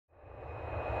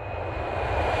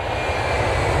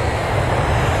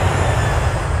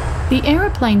The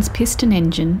aeroplane's piston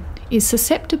engine is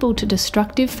susceptible to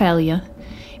destructive failure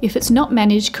if it's not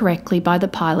managed correctly by the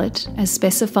pilot as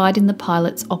specified in the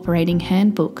pilot's operating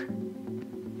handbook.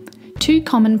 Two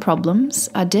common problems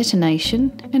are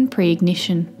detonation and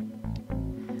pre-ignition.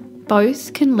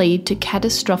 Both can lead to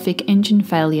catastrophic engine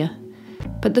failure,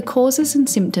 but the causes and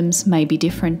symptoms may be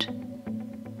different.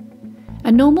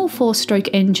 A normal 4-stroke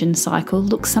engine cycle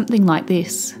looks something like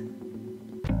this.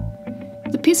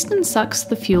 The piston sucks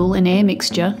the fuel and air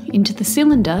mixture into the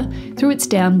cylinder through its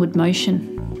downward motion.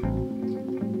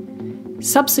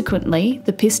 Subsequently,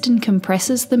 the piston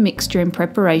compresses the mixture in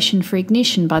preparation for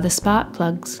ignition by the spark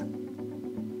plugs.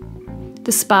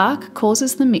 The spark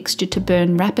causes the mixture to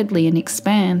burn rapidly and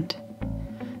expand,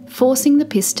 forcing the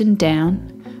piston down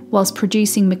whilst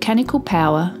producing mechanical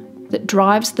power that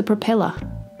drives the propeller.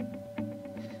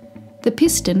 The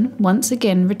piston once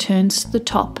again returns to the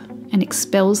top and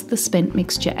expels the spent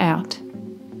mixture out.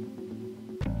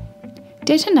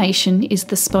 Detonation is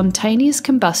the spontaneous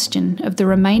combustion of the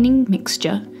remaining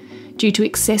mixture due to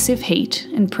excessive heat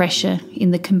and pressure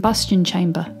in the combustion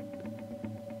chamber.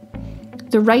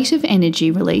 The rate of energy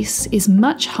release is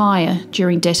much higher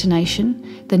during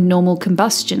detonation than normal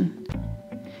combustion,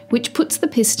 which puts the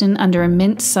piston under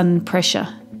immense sudden pressure.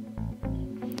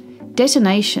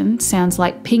 Detonation sounds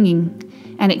like pinging,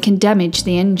 and it can damage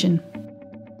the engine.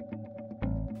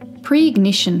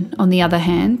 Pre-ignition, on the other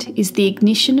hand, is the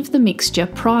ignition of the mixture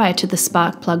prior to the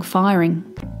spark plug firing.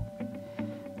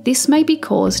 This may be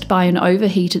caused by an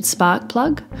overheated spark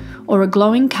plug or a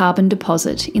glowing carbon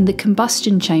deposit in the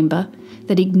combustion chamber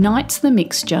that ignites the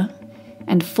mixture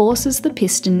and forces the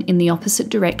piston in the opposite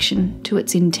direction to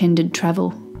its intended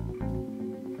travel.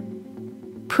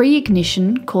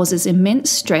 Pre-ignition causes immense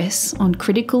stress on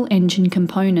critical engine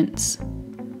components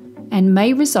and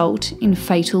may result in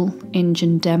fatal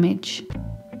engine damage.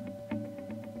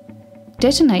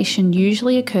 Detonation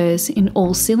usually occurs in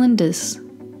all cylinders,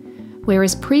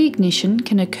 whereas pre-ignition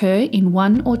can occur in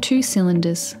 1 or 2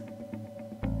 cylinders.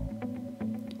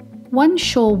 One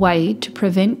sure way to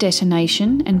prevent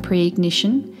detonation and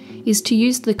pre-ignition is to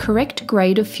use the correct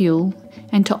grade of fuel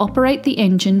and to operate the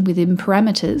engine within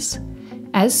parameters,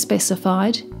 as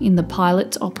specified in the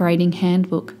pilot's operating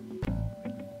handbook.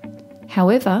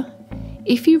 However,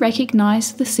 if you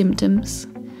recognise the symptoms,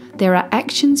 there are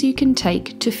actions you can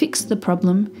take to fix the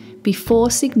problem before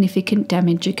significant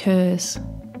damage occurs.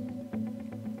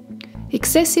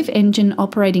 Excessive engine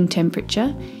operating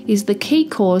temperature is the key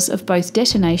cause of both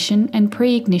detonation and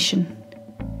pre-ignition.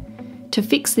 To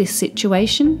fix this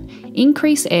situation,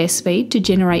 increase airspeed to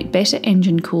generate better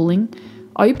engine cooling,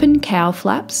 open cowl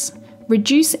flaps,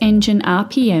 reduce engine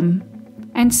RPM,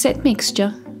 and set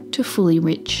mixture to fully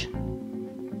rich.